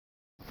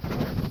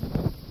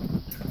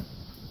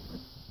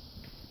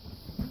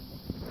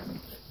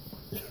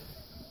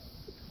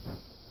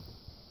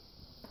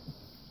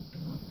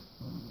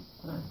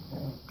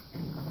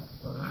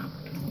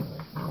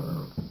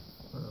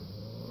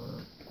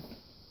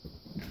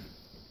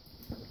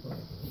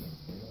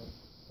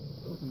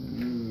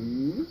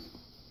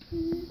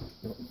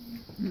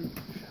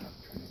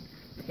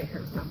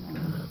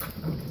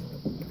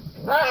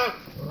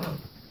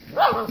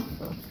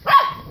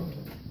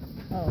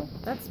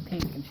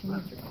She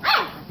needs her.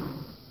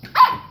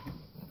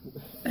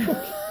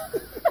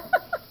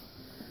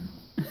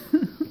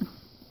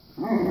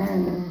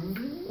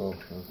 Oh,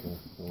 okay.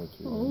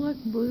 Oh, look,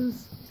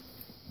 Blue's.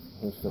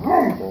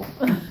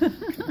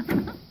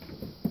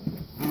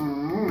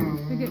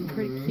 They're getting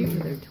pretty cute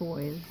with their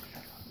toys.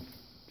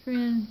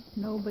 Trin,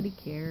 nobody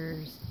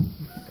cares.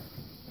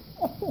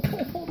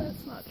 Oh,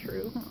 that's not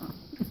true, huh?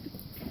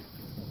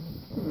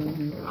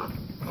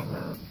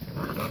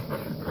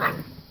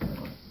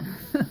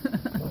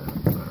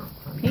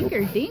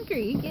 Pinker Dinker,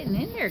 you getting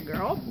in there,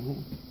 girl?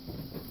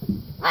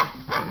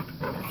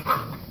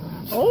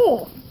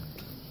 Oh!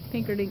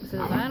 Pinker Dink says,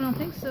 I don't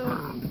think so.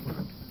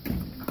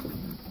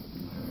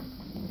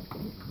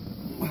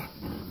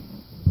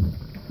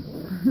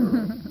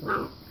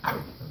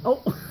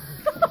 Oh!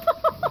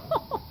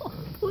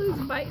 Blue's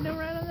biting him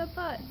right on the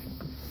butt.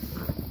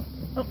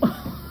 Oh.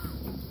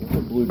 That's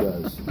what Blue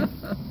does. He's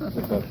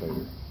a butt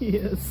biter. He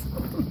is.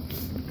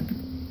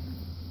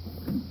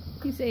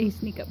 You say he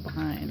sneak up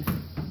behind.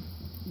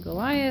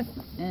 Goliath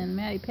and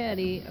Matty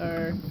Patty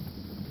are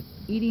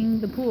eating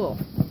the pool.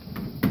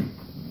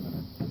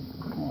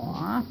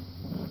 Aww.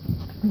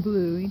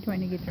 Blue, you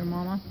trying to get your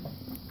mama?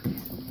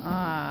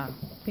 Ah,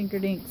 Pinker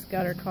Dink's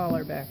got her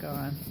collar back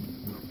on.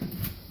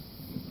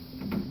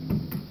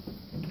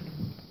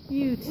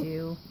 You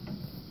two.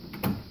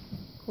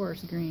 Of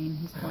course, Green,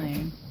 he's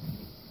playing.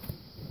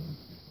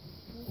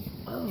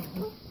 Oh.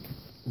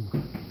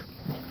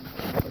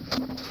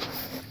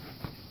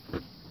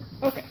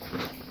 Okay,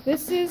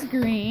 this is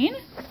Green.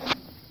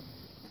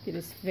 Get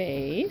his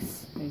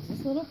face. There's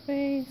his little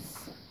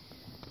face.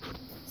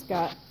 It's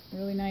got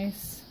really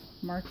nice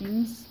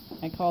markings.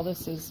 I call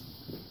this his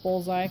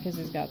bullseye because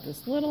he's got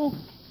this little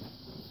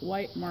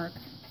white mark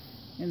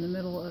in the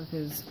middle of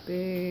his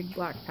big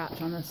black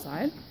patch on this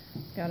side.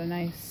 He's got a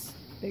nice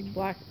big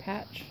black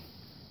patch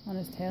on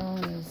his tail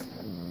and his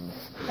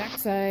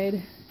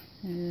backside.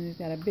 And he's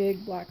got a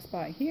big black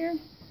spot here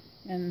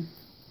and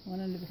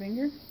one under the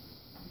finger.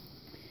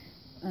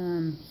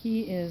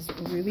 He is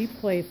really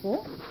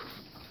playful.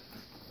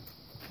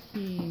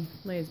 He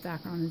lays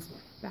back on his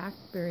back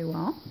very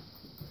well.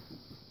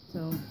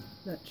 So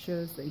that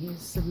shows that he's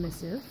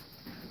submissive.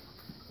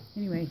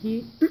 Anyway,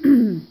 he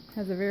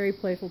has a very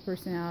playful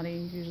personality.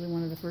 He's usually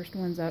one of the first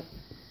ones up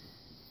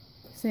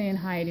saying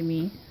hi to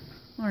me.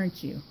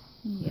 Aren't you?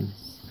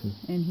 Yes.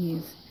 And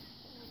he's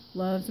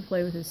loves to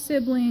play with his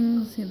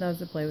siblings. He loves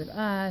to play with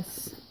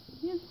us.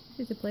 Yeah,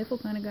 he's a playful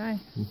kind of guy.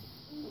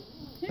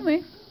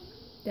 Anyway,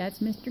 that's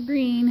Mr.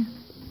 Green.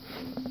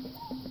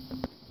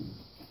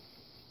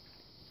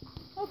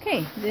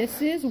 Okay,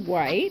 this is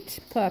White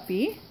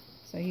Puppy.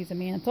 So he's a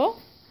mantle.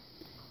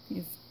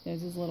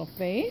 There's his little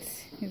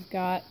face. He's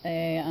got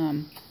a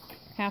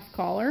half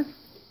collar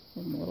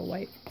with a little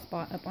white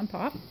spot up on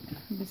top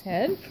of his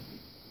head.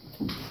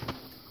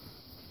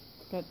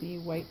 Got the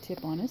white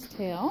tip on his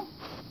tail.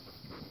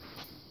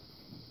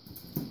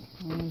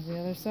 There's the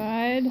other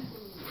side,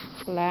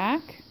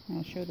 black.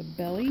 I'll show the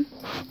belly.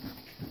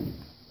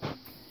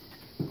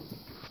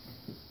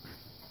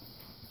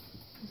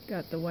 He's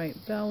got the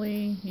white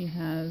belly. He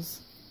has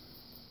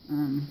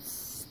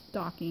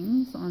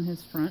stockings on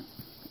his front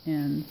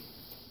and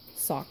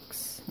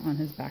socks on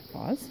his back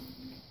paws.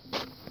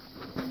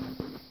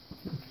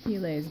 He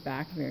lays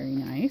back very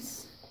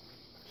nice.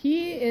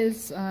 He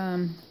is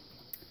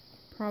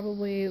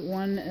probably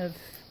one of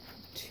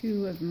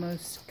two of the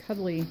most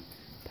cuddly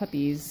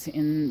puppies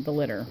in the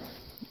litter.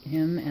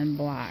 Him and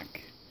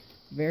Black.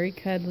 Very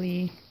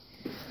cuddly,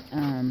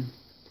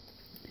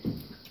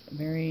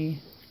 very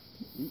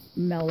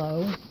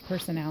mellow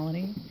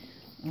personality.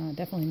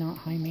 Definitely not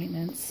high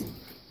maintenance.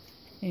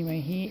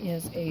 Anyway, he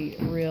is a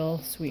real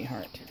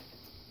sweetheart.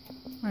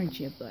 Aren't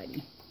you,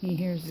 buddy? He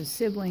hears his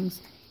siblings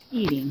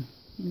eating,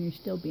 and you're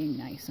still being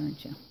nice,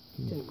 aren't you?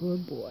 He's a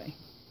good boy.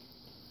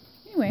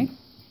 Anyway,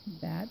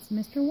 that's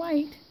Mr.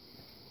 White.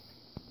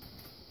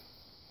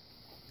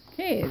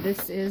 Okay,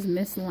 this is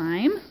Miss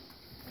Lime.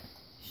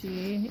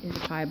 She is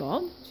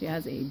piebald. She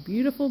has a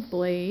beautiful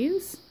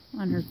blaze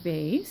on her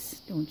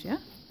face, don't ya?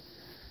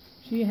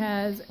 She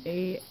has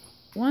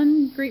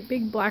one great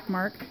big black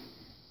mark,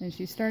 and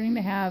she's starting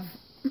to have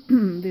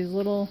these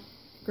little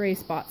gray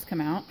spots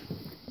come out.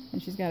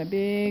 And she's got a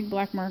big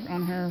black mark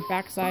on her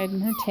backside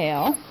and her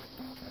tail.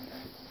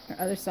 Her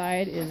other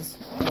side is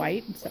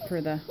white, except for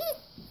the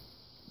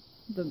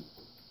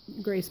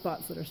gray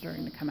spots that are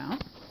starting to come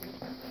out.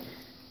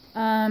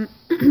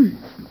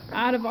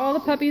 Out of all the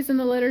puppies in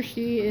the litter,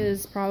 she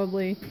is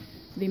probably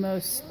the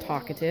most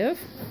talkative.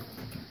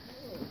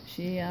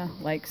 She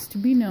likes to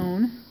be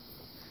known.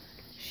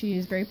 She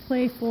is very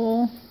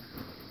playful,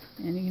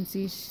 and you can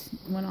see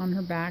when on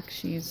her back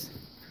she's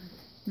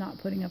not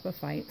putting up a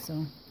fight,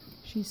 so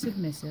she's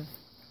submissive,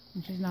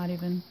 and she's not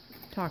even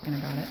talking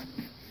about it.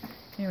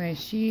 Anyway,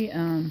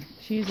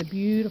 she's a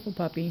beautiful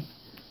puppy.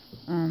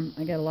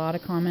 I get a lot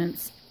of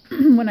comments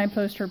when I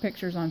post her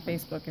pictures on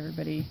Facebook.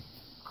 Everybody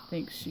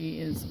thinks she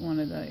is one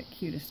of the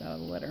cutest out of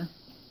the litter.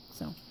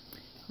 So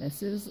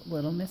this is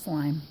little Miss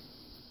Lime.